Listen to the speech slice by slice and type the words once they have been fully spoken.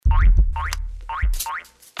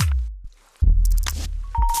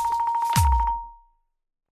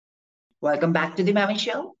Welcome back to the Mami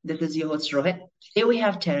Show. This is your host Rohit. Today we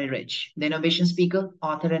have Terry Rich, the innovation speaker,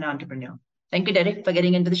 author, and entrepreneur. Thank you, Derek, for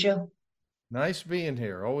getting into the show. Nice being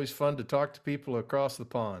here. Always fun to talk to people across the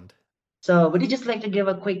pond. So, would you just like to give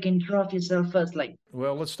a quick intro of yourself first?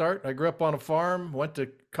 Well, let's start. I grew up on a farm, went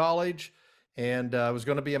to college, and I was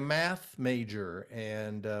going to be a math major,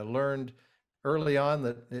 and learned early on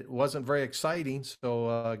that it wasn't very exciting.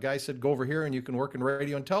 So a guy said, "Go over here, and you can work in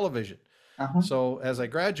radio and television." Uh-huh. So as I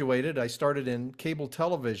graduated, I started in cable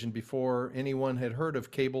television before anyone had heard of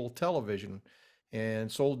cable television,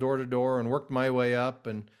 and sold door to door and worked my way up,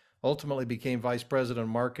 and ultimately became vice president of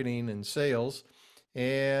marketing and sales.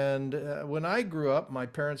 And when I grew up, my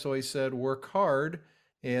parents always said, work hard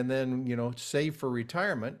and then, save for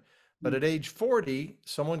retirement. But at age 40,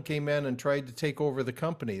 someone came in and tried to take over the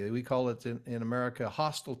company. We call it in America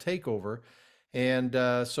hostile takeover. And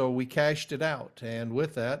so we cashed it out. And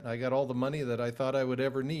with that, I got all the money that I thought I would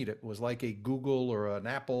ever need. It was like a Google or an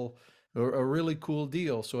Apple, or a really cool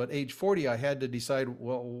deal. So at age 40, I had to decide,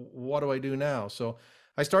 well, what do I do now? So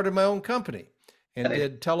I started my own company and Correct.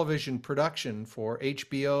 did television production for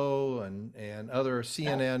HBO and other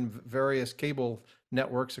CNN, various cable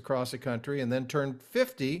networks across the country, and then turned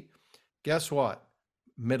 50. Guess what?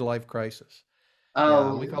 Midlife crisis.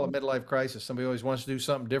 Yeah, we call it Oh, midlife crisis. Somebody always wants to do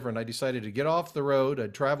something different. I decided to get off the road.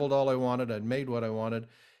 I'd traveled all I wanted. I'd made what I wanted.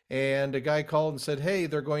 And a guy called and said, "Hey,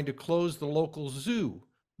 they're going to close the local zoo.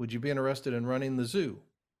 Would you be interested in running the zoo?"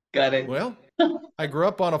 got it. Well, I grew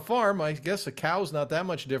up on a farm. I guess a cow's not that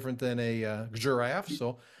much different than a giraffe.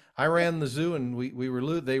 So I ran the zoo, and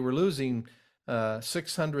they were losing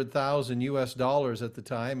 600,000 US dollars at the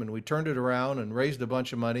time, and we turned it around and raised a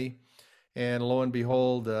bunch of money. And lo and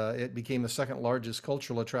behold, it became the second largest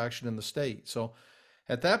cultural attraction in the state. So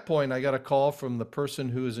at that point, I got a call from the person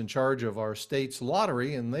who is in charge of our state's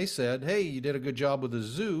lottery, and they said, "Hey, you did a good job with the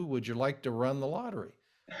zoo. Would you like to run the lottery?"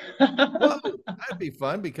 Whoa, that'd be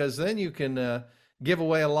fun because then you can give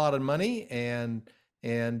away a lot of money and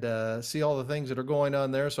see all the things that are going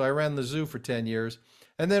on there. So I ran the zoo for 10 years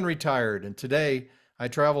and then retired. And today I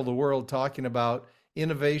travel the world talking about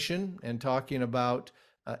innovation and talking about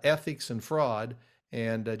ethics and fraud,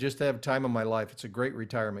 and just to have time of my life. It's a great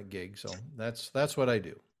retirement gig. So that's what I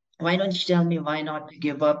do. Why don't you tell me why not to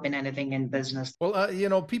give up in anything in business?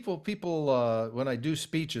 Well, people, when I do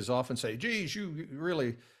speeches, often say, "Geez, you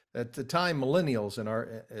really." At the time, millennials in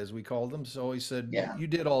our, as we called them, so always said, Yeah. "You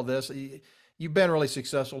did all this. You've been really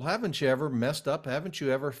successful. Haven't you ever messed up? Haven't you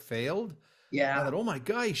ever failed?" I Yeah. thought, "Oh my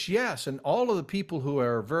gosh, yes." And all of the people who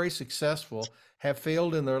are very successful have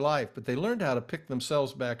failed in their life, but they learned how to pick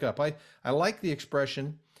themselves back up. I like the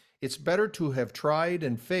expression, "It's better to have tried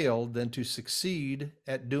and failed than to succeed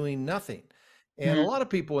at doing nothing." And a Hmm. lot of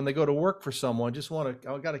people, when they go to work for someone, just want to,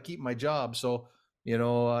 I got to keep my job. So,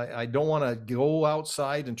 I don't want to go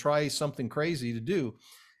outside and try something crazy to do.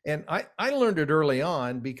 And I learned it early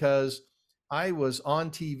on because I was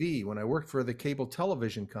on TV when I worked for the cable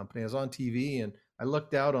television company. I was on TV and I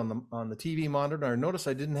looked out on the TV monitor and I noticed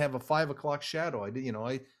I didn't have a 5 o'clock shadow. I did,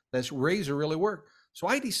 that razor really worked. So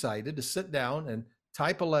I decided to sit down and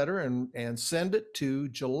type a letter and send it to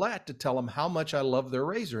Gillette to tell them how much I love their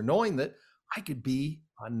razor, knowing that I could be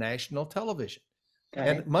on national television. Got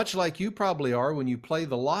And it. much like you probably are when you play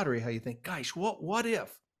the lottery, how you think, gosh, what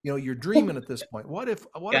if? You're dreaming at this point. What if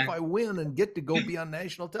Yeah. I win and get to go be on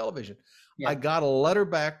national television? I Yeah. got a letter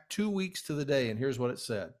back 2 weeks to the day, and here's what it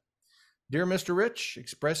said. "Dear Mr. Rich,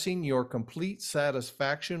 expressing your complete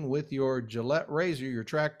satisfaction with your Gillette razor, your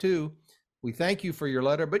track two, we thank you for your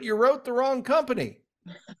letter, but you wrote the wrong company."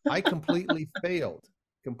 I completely failed,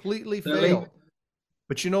 completely Really? failed.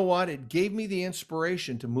 But you know what? It gave me the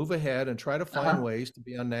inspiration to move ahead and try to find Uh-huh. ways to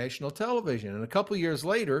be on national television. And a couple of years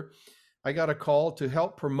later, I got a call to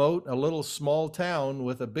help promote a little small town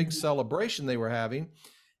with a big Mhm. celebration they were having.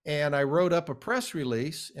 And I wrote up a press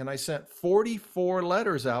release and I sent 44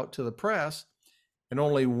 letters out to the press, and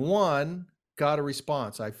only one got a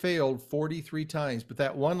response. I failed 43 times, but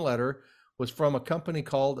that one letter was from a company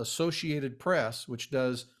called Associated Press, which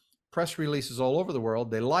does press releases all over the world.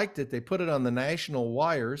 They liked it. They put it on the national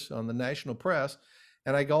wires, on the national press.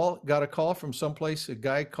 And I got a call from someplace, a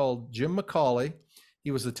guy called Jim McCauley.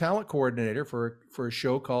 He was the talent coordinator for a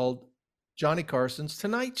show called Johnny Carson's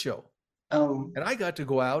Tonight Show. Oh, And I got to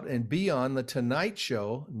go out and be on the Tonight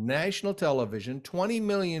Show, national television, 20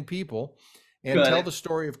 million people, and got tell it. the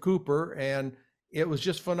story of Cooper. And it was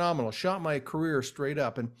just phenomenal. Shot my career straight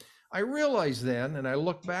up. And I realized then, and I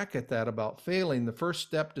look back at that about failing the first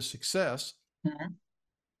step to success,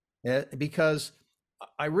 Mhm. because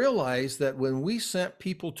I realized that when we sent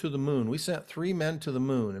people to the moon, we sent 3 men to the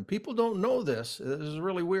moon, and people don't know this. This is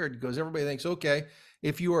really weird because everybody thinks, okay,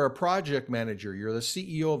 if you are a project manager, you're the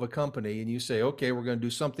CEO of a company, and you say, okay, we're going to do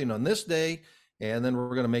something on this day, and then we're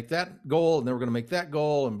going to make that goal, and then we're going to make that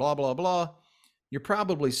goal, and blah, blah, blah. You're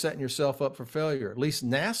probably setting yourself up for failure. At least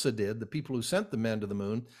NASA did, the people who sent the men to the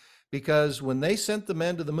moon, because when they sent the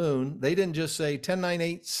men to the moon, they didn't just say 10, 9,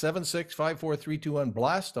 8, 7, 6, 5, 4, 3, 2, 1,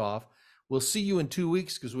 blast off. We'll see you in 2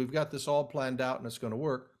 weeks because we've got this all planned out and it's going to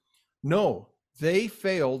work. No, they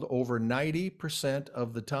failed over 90%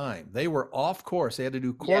 of the time. They were off course. They had to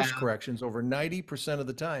do course Yeah. corrections over 90% of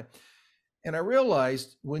the time. And I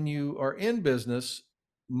realized when you are in business,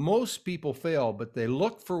 most people fail, but they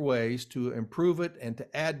look for ways to improve it and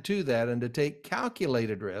to add to that and to take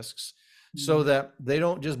calculated risks so Mm. that they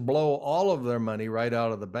don't just blow all of their money right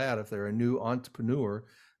out of the bat. If they're a new entrepreneur,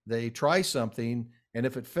 they try something, and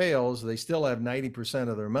if it fails, they still have 90%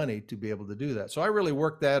 of their money to be able to do that. So I really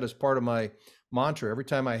worked that as part of my mantra. Every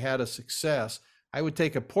time I had a success, I would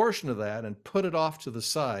take a portion of that and put it off to the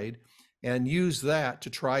side and use that to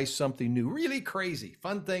try something new, really crazy,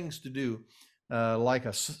 fun things to do, like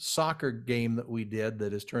a soccer game that we did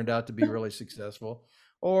that has turned out to be really successful,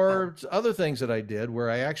 or other things that I did where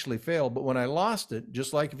I actually failed. But when I lost it,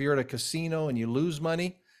 just like if you're at a casino and you lose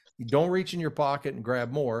money, you don't reach in your pocket and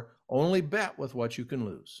grab more, only bet with what you can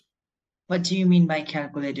lose. What do you mean by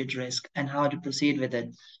calculated risk and how to proceed with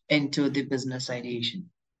it into the business ideation?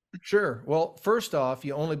 Sure. Well, first off,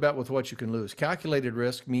 you only bet with what you can lose. Calculated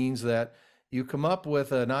risk means that you come up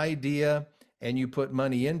with an idea and you put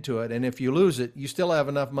money into it. And if you lose it, you still have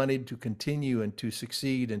enough money to continue and to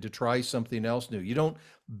succeed and to try something else new. You don't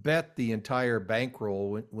bet the entire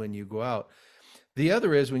bankroll when you go out. The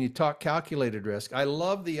other is when you talk calculated risk, I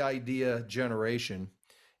love the idea generation.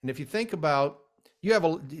 And if you think about,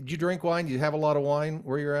 did you drink wine? Do you have a lot of wine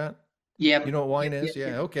where you're at? You Yep. know what wine Yep. Yep. is? Yep.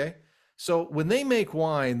 Yeah, okay. So when they make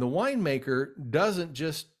wine, the winemaker doesn't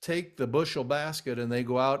just take the bushel basket and they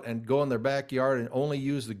go out and go in their backyard and only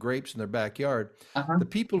use the grapes in their backyard. Uh-huh. The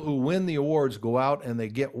people who win the awards go out and they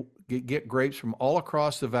get grapes from all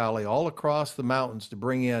across the valley, all across the mountains to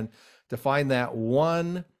bring in to find that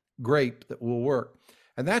one grape that will work.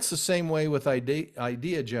 And that's the same way with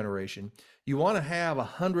idea generation. You want to have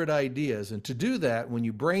 100 ideas. And to do that, when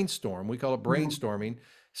you brainstorm, we call it Mhm. brainstorming,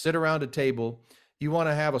 sit around a table, you want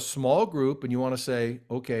to have a small group and you want to say,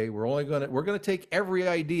 okay, we're going to take every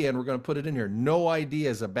idea and we're going to put it in here. No idea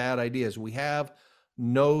is a bad idea, as we have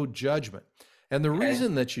no judgment. And the Okay.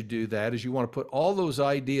 reason that you do that is you want to put all those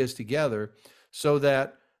ideas together so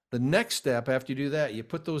that the next step after you do that, you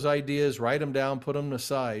put those ideas, write them down, put them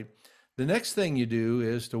aside. The next thing you do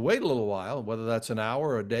is to wait a little while, whether that's an hour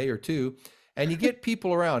or a day or two, and you get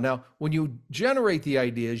people around. Now, when you generate the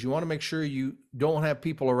ideas, you want to make sure you don't have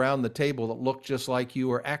people around the table that look just like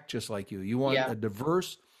you or act just like you. You want Yeah. a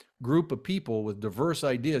diverse group of people with diverse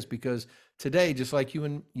ideas, because today, just like you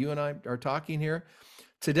and I are talking here,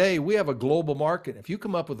 today we have a global market. If you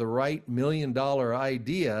come up with the right $1 million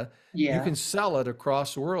idea, you Yeah. can sell it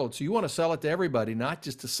across the world. So you want to sell it to everybody, not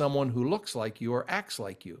just to someone who looks like you or acts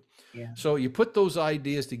like you. Yeah. So you put those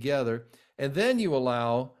ideas together, and then you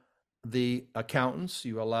allow the accountants,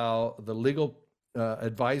 you allow the legal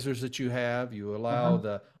advisors that you have, you allow Uh-huh.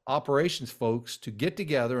 the operations folks to get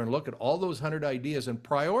together and look at all those 100 ideas and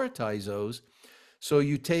prioritize those. So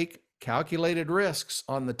you take calculated risks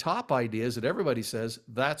on the top ideas that everybody says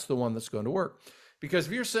that's the one that's going to work. Because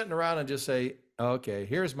if you're sitting around and just say, okay,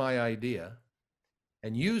 here's my idea,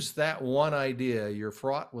 and use that one idea, you're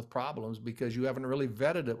fraught with problems because you haven't really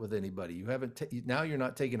vetted it with anybody. You haven't, now you're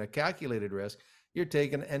not taking a calculated risk, you're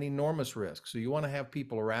taking an enormous risk. So you want to have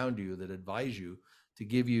people around you that advise you to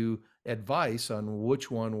give you advice on which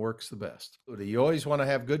one works the best. You always want to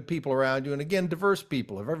have good people around you. And again, diverse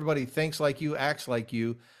people. If everybody thinks like you, acts like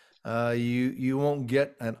you, you won't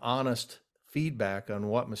get an honest feedback on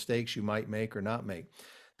what mistakes you might make or not make.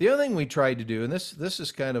 The other thing we tried to do, and this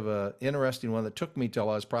is kind of a interesting one that took me till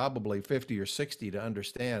I was probably 50 or 60 to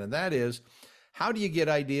understand, and that is, how do you get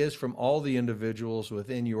ideas from all the individuals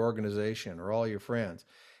within your organization or all your friends?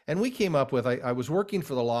 And we came up with, I was working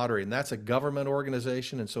for the lottery, and that's a government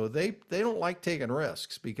organization, and so they don't like taking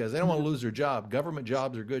risks because they don't want to Mhm. lose their job. Government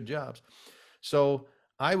jobs are good jobs. So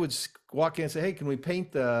I would walk in and say, hey, can we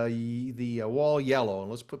paint the wall yellow, and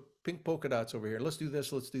let's put pink polka dots over here. Let's do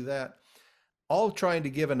this, let's do that, all trying to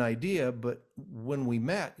give an idea. But when we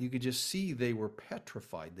met, you could just see they were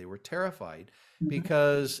petrified. They were terrified Mhm.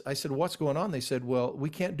 because I said, what's going on? They said, well, we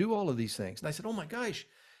can't do all of these things. And I said, oh my gosh,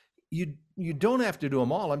 you don't have to do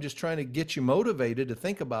them all. I'm just trying to get you motivated to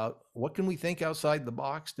think about what can we think outside the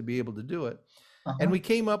box to be able to do it. And Uh-huh. we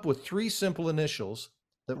came up with three simple initials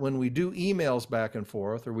that when we do emails back and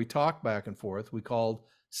forth or we talk back and forth, we called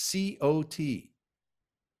COT.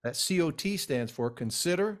 That COT stands for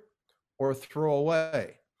consider or throw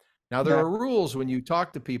away. Now, there Got are rules when you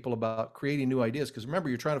talk to people about creating new ideas, because remember,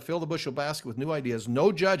 you're trying to fill the bushel basket with new ideas,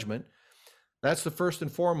 no judgment. That's the first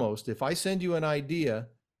and foremost. If I send you an idea,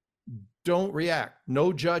 don't react,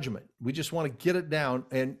 no judgment. We just want to get it down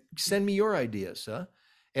and send me your ideas. Huh?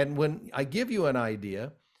 And when I give you an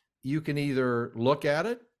idea, you can either look at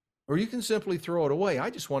it or you can simply throw it away.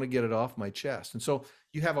 I just want to get it off my chest. And so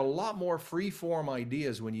you have a lot more free form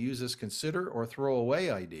ideas when you use this consider or throw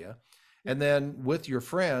away idea. And then with your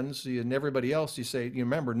friends and everybody else, you say, you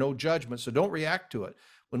remember, no judgment. So don't react to it.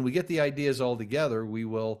 When we get the ideas all together, we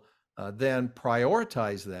will then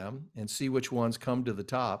prioritize them and see which ones come to the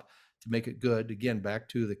top to make it good. Again, back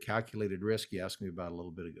to the calculated risk you asked me about a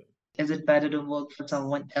little bit ago. Is it better to work for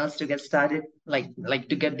someone else to get started, like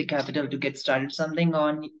to get the capital to get started something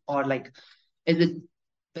on, or like is it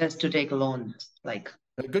best to take loans? Like,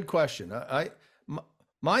 A good question.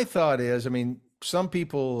 My thought is, I mean, some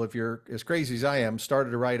people, if you're as crazy as I am,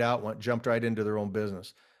 started to write out, jumped right into their own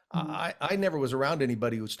business. mhm, I never was around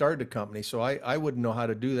anybody who started a company, so I wouldn't know how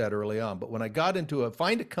to do that early on. But when I got into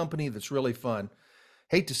find a company that's really fun.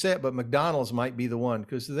 Hate to say it, but McDonald's might be the one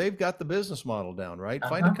because they've got the business model down, right?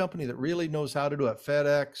 Find a uh-huh, company that really knows how to do it.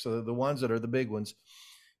 FedEx, the ones that are the big ones.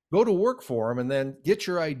 Go to work for them and then get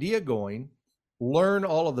your idea going. Learn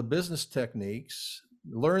all of the business techniques.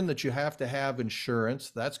 Learn that you have to have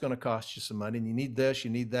insurance. That's going to cost you some money. And you need this,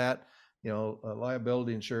 you need that.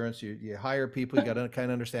 Liability insurance. You hire people. You got to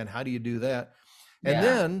kind of understand how do you do that, and yeah,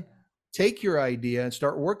 then take your idea and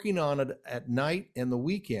start working on it at night and the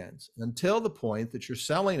weekends until the point that you're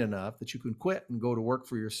selling enough that you can quit and go to work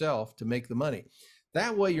for yourself to make the money.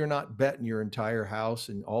 That way, you're not betting your entire house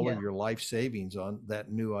and all yeah, of your life savings on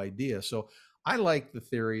that new idea. So, I like the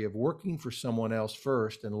theory of working for someone else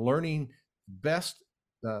first and learning best.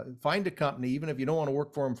 Find a company, even if you don't want to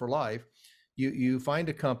work for them for life. You find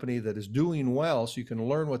a company that is doing well, so you can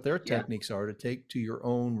learn what their yeah. techniques are to take to your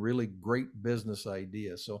own really great business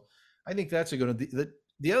idea. So, I think that's a good.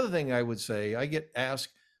 The other thing I would say, I get asked,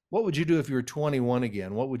 what would you do if you were 21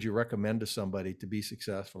 again? What would you recommend to somebody to be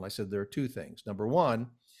successful? I said, there are two things. Number one,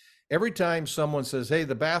 every time someone says, hey,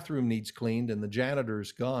 the bathroom needs cleaned and the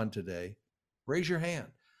janitor's gone today, raise your hand.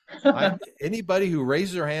 Anybody who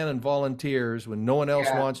raises their hand and volunteers when no one else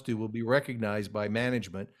Yeah, wants to will be recognized by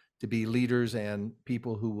management to be leaders and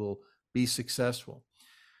people who will be successful.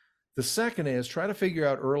 The second is try to figure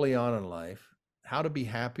out early on in life how to be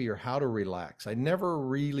happy or how to relax. I never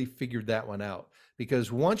really figured that one out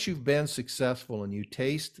because once you've been successful and you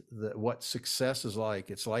taste what success is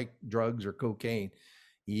like, it's like drugs or cocaine.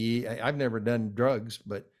 I've never done drugs,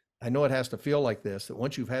 but I know it has to feel like this, that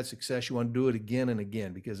once you've had success, you want to do it again and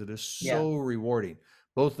again because it is yeah, so rewarding,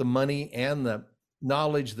 both the money and the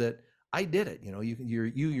knowledge that I did it.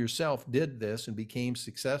 You yourself did this and became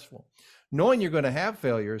successful. Knowing you're going to have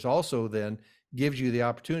failures also then gives you the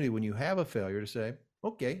opportunity when you have a failure to say,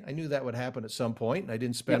 okay, I knew that would happen at some point and I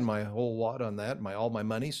didn't yep. spend my whole lot on that, all my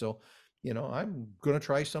money. So, I'm going to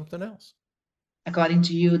try something else. According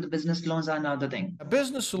to you, the business loans are another thing.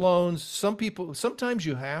 Business loans, sometimes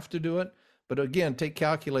you have to do it, but again, take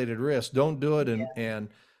calculated risk. Don't do it and Yeah, and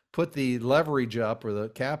put the leverage up or the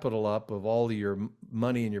capital up of all of your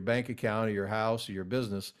money in your bank account or your house or your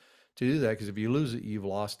business to do that because if you lose it, you've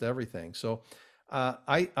lost everything. So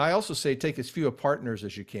I also say take as few partners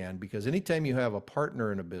as you can because anytime you have a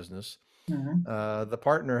partner in a business, hmm, the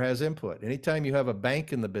partner has input. Anytime you have a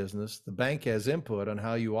bank in the business, the bank has input on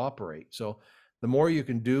how you operate. So the more you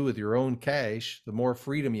can do with your own cash, the more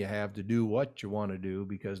freedom you have to do what you want to do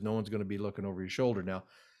because no one's going to be looking over your shoulder. Now,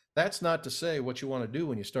 that's not to say what you want to do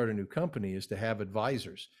when you start a new company is to have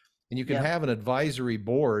advisors. And you can yep, have an advisory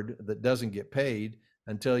board that doesn't get paid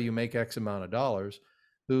until you make X amount of dollars,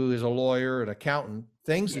 who is a lawyer, an accountant,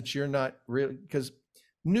 things yeah. that you're not really, because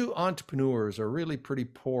new entrepreneurs are really pretty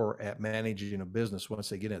poor at managing a business once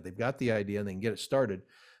they get in it. They've got the idea and they can get it started,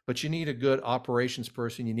 but you need a good operations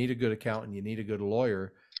person, you need a good accountant, you need a good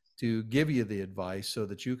lawyer to give you the advice so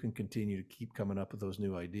that you can continue to keep coming up with those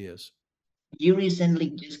new ideas. You recently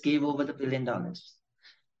just gave over the $1 billion.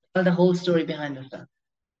 Tell the whole story behind the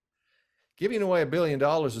Giving away $1 billion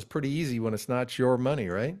is pretty easy when it's not your money,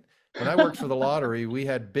 right? When I worked for the lottery, we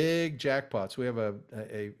had big jackpots. We have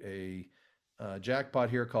a jackpot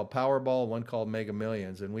here called Powerball, one called Mega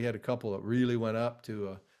Millions, and we had a couple that really went up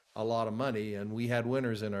to a lot of money, and we had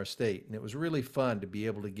winners in our state, and it was really fun to be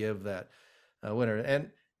able to give that winner. And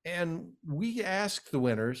And we ask the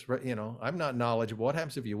winners, right? I'm not knowledgeable. What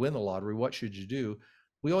happens if you win the lottery? What should you do?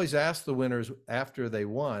 We always ask the winners after they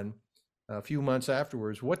won, a few months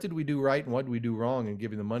afterwards, what did we do right and what did we do wrong in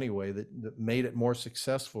giving the money away that made it more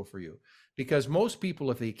successful for you? Because most people,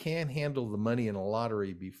 if they can't handle the money in a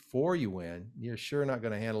lottery before you win, you're sure not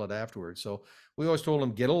going to handle it afterwards. So we always told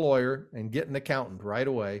them, get a lawyer and get an accountant right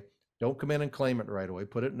away. Don't come in and claim it right away.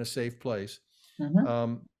 Put it in a safe place. Mm-hmm.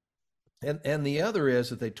 Um, and the other is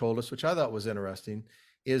that they told us, which I thought was interesting,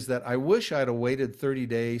 is that I wish I'd have waited 30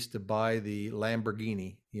 days to buy the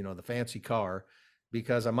Lamborghini, the fancy car,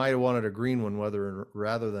 because I might have wanted a green one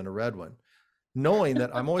rather than a red one, knowing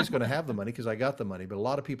that I'm always going to have the money because I got the money. But a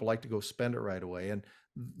lot of people like to go spend it right away. And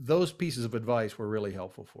those pieces of advice were really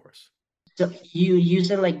helpful for us. So you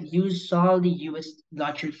said like you saw the US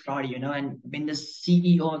lottery fraud, and been the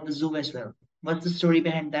CEO of the zoo as well. What's the story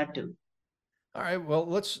behind that too? All right. Well,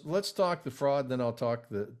 let's talk the fraud, then I'll talk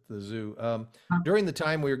the zoo. Huh. During the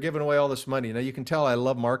time we were giving away all this money, now you can tell I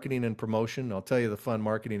love marketing and promotion. I'll tell you the fun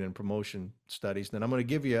marketing and promotion studies. Then I'm going to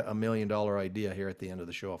give you a $1 million idea here at the end of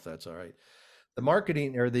the show, if that's all right. The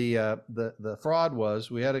marketing or the fraud was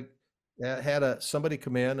we had somebody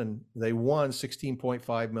come in and they won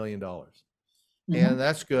 $16.5 million, Mm-hmm. and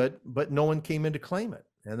that's good, but no one came in to claim it.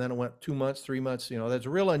 And then it went 2 months, 3 months. That's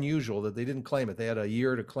real unusual that they didn't claim it. They had a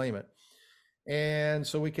year to claim it. And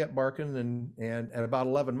so we kept barking, and at about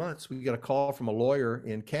 11 months, we got a call from a lawyer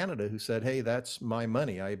in Canada who said, "Hey, that's my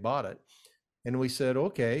money. I bought it." And we said,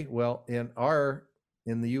 "Okay, well,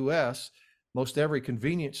 in the U.S., most every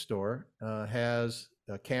convenience store has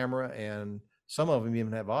a camera, and some of them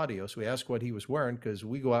even have audio." So we asked what he was wearing because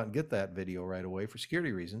we go out and get that video right away for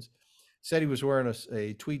security reasons. Said he was wearing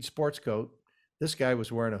a tweed sports coat. This guy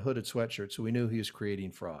was wearing a hooded sweatshirt, so we knew he was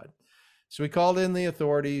creating fraud. So we called in the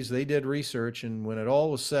authorities. They did research, and when it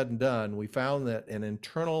all was said and done, we found that an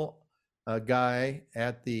internal guy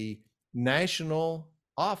at the National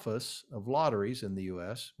Office of Lotteries in the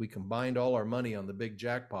U.S., we combined all our money on the big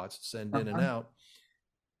jackpots to send in and Uh-huh. out.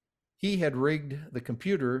 He had rigged the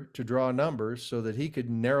computer to draw numbers so that he could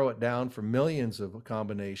narrow it down from millions of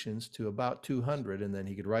combinations to about 200, and then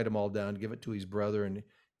he could write them all down, give it to his brother and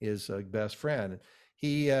his best friend.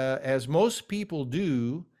 He, as most people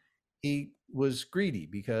do, he was greedy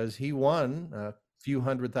because he won a few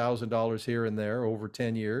 $100,000 here and there over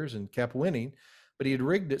 10 years and kept winning, but he had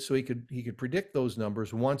rigged it so he could predict those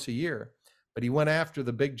numbers once a year. But he went after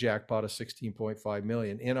the big jackpot of 16.5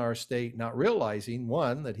 million in our state, not realizing,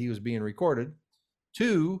 one, that he was being recorded,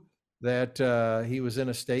 two, that he was in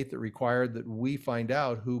a state that required that we find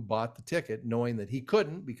out who bought the ticket, knowing that he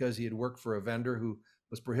couldn't because he had worked for a vendor who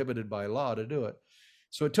was prohibited by law to do it.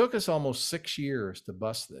 So it took us almost 6 years to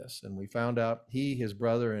bust this. And we found out he, his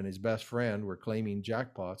brother, and his best friend were claiming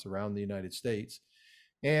jackpots around the United States.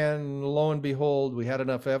 And lo and behold, we had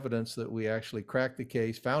enough evidence that we actually cracked the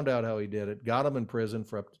case, found out how he did it, got him in prison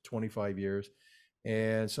for up to 25 years,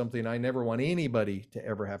 and something I never want anybody to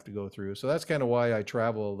ever have to go through. So that's kind of why I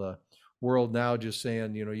travel the world now, just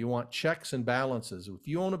saying, you want checks and balances. If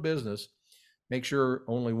you own a business, make sure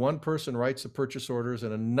only one person writes the purchase orders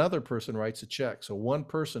and another person writes a check. So one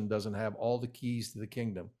person doesn't have all the keys to the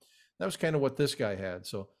kingdom. That was kind of what this guy had.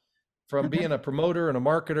 So from Mm-hmm. being a promoter and a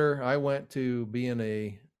marketer, I went to being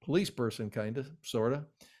a police person, kind of, sort of,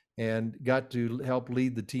 and got to help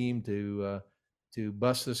lead the team to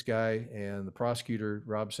bust this guy. And the prosecutor,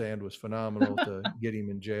 Rob Sand, was phenomenal to get him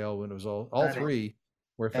in jail when it was all Correct. three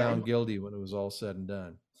were found Correct. guilty when it was all said and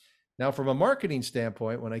done. Now, from a marketing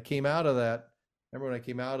standpoint, when I came out of that, remember when I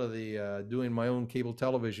came out of the doing my own cable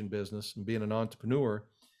television business and being an entrepreneur,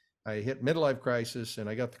 I hit midlife crisis and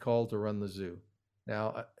I got the call to run the zoo.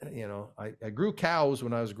 Now, I grew cows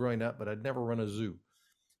when I was growing up, but I'd never run a zoo.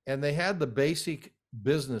 And they had the basic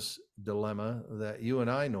business dilemma that you and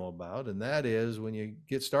I know about. And that is when you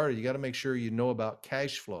get started, you got to make sure you know about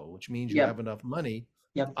cash flow, which means you Yep. have enough money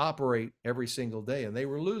to Yep. operate every single day. And they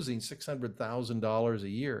were losing $600,000 a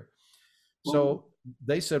year. Whoa. So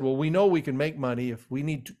they said, well, we know we can make money if we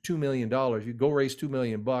need $2 million. You go raise $2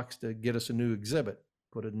 million to get us a new exhibit,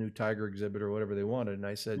 put a new tiger exhibit or whatever they wanted. And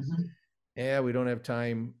I said, Mm-hmm. yeah, we don't have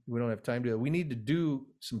time. We don't have time to do that. We need to do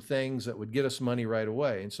some things that would get us money right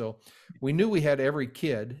away. And so we knew we had every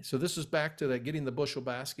kid. So this is back to that getting the bushel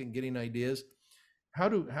basket and getting ideas. How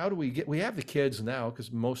do we have the kids now? Because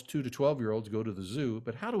most 2 to 12-year-olds go to the zoo.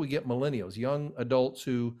 But how do we get millennials, young adults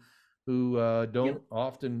who Yep. don't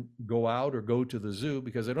often go out or go to the zoo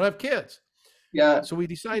because they don't have kids? Yeah. So we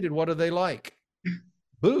decided, what do they like?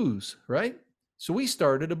 Booze, right? So we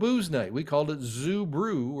started a booze night. We called it Zoo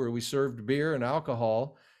Brew, where we served beer and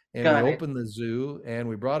alcohol, and we Got it. opened the zoo and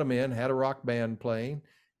we brought them in, had a rock band playing,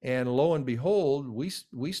 And lo and behold,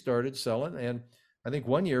 we started selling, and I think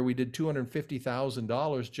one year we did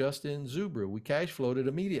 $250,000 just in zoo brew. We cash flowed it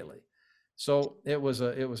immediately. So it was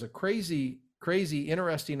a crazy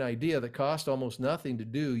interesting idea that cost almost nothing to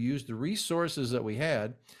do. Use the resources that we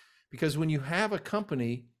had, because when you have a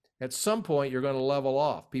company, at some point you're going to level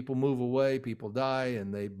off. People move away, people die,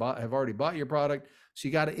 and have already bought your product. So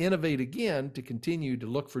you got to innovate again to continue to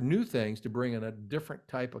look for new things to bring in a different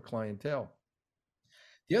type of clientele.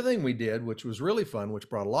 The other thing we did, which was really fun, which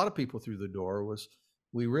brought a lot of people through the door, was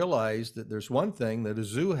we realized that there's one thing that a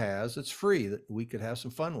zoo has that's free that we could have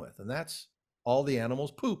some fun with, and that's all the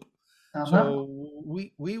animals poop. Uh-huh. So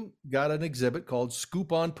we got an exhibit called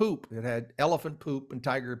Scoop on Poop. It had elephant poop and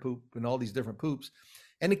tiger poop and all these different poops.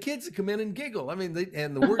 And the kids would come in and giggle. I mean,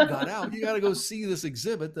 and the word got out. You got to go see this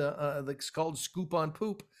exhibit that's called Scoop on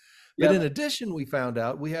Poop. But in Yep. addition, we found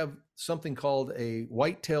out we have something called a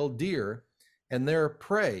white-tailed deer, and they're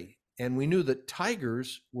prey. And we knew that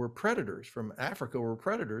tigers were predators from Africa, were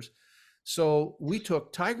predators. So we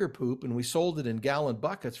took tiger poop and we sold it in gallon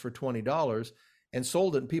buckets for $20 and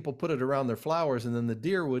sold it, and people put it around their flowers, and then the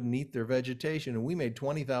deer wouldn't eat their vegetation. And we made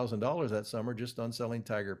 $20,000 that summer just on selling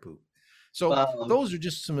tiger poop. So Wow. those are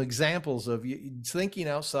just some examples of thinking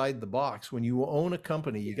outside the box. When you own a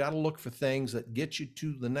company, you got to look for things that get you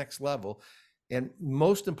to the next level. And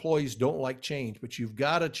most employees don't like change, but you've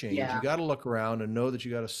got to change. You Yeah. got to look around and know that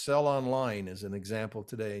you got to sell online, as an example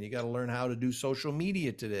today. And you got to learn how to do social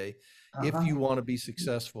media today if you Uh-huh. want to be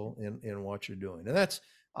successful in what you're doing. And that's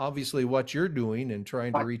obviously what you're doing, and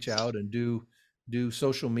trying to reach out and do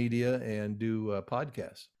social media and do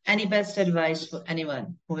podcasts. Any best advice for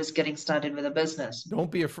anyone who is getting started with a business? Don't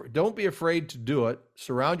be afraid to do it.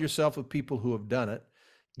 Surround yourself with people who have done it.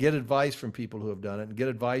 Get advice from people who have done it, and get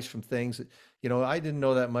advice from things that, I didn't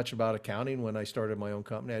know that much about accounting when I started my own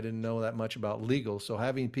company. I didn't know that much about legal. So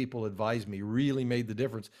having people advise me really made the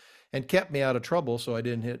difference and kept me out of trouble so I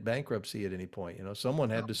didn't hit bankruptcy at any point. Someone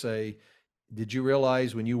had to say, did you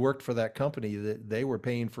realize when you worked for that company that they were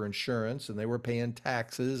paying for insurance and they were paying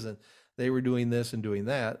taxes and they were doing this and doing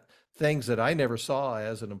that, things that I never saw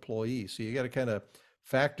as an employee. So you got to kind of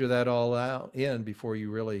factor that all out in before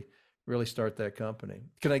you really start that company.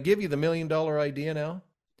 Can I give you the $1 million idea now?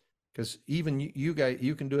 Because even you guys,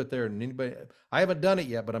 you can do it there. And anybody, I haven't done it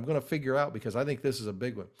yet, but I'm going to figure out, because I think this is a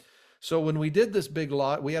big one. So when we did this big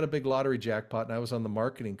lot, we had a big lottery jackpot, and I was on the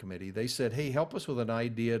marketing committee. They said, "Hey, help us with an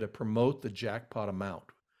idea to promote the jackpot amount."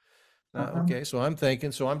 Uh-huh. Okay, so I'm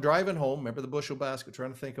thinking, so I'm driving home. Remember the bushel basket,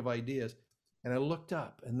 trying to think of ideas, and I looked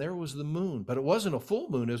up, and there was the moon, but it wasn't a full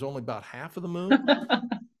moon. It was only about half of the moon.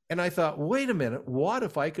 And I thought, wait a minute, what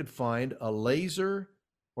if I could find a laser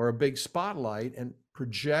or a big spotlight and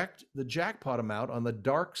project the jackpot amount on the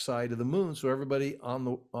dark side of the moon so everybody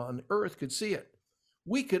on Earth could see it?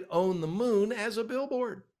 We could own the moon as a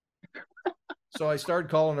billboard. So I started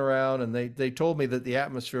calling around, and they told me that the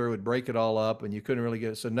atmosphere would break it all up and you couldn't really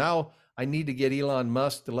get it. So now I need to get Elon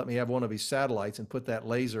Musk to let me have one of his satellites and put that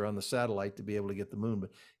laser on the satellite to be able to get the moon. But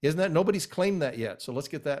isn't that, nobody's claimed that yet? So let's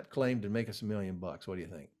get that claimed and make us $1 million. What do you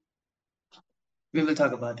think? We will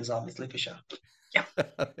talk about this obviously for sure. Yeah.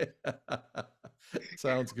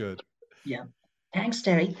 Sounds good. Yeah. Thanks,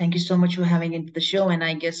 Terry. Thank you so much for having into the show. And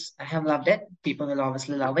I guess I have loved it. People will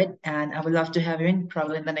obviously love it. And I would love to have you in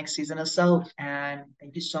probably in the next season or so. And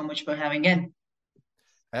thank you so much for having in.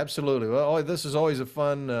 Absolutely. Well, this is always a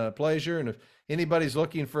fun pleasure. And if anybody's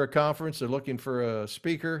looking for a conference or looking for a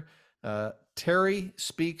speaker,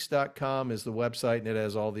 terryspeaks.com is the website, and it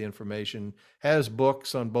has all the information, has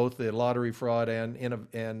books on both the lottery fraud and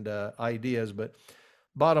ideas. But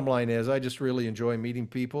bottom line is, I just really enjoy meeting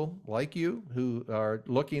people like you who are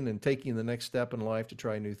looking and taking the next step in life to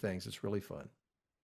try new things. It's really fun.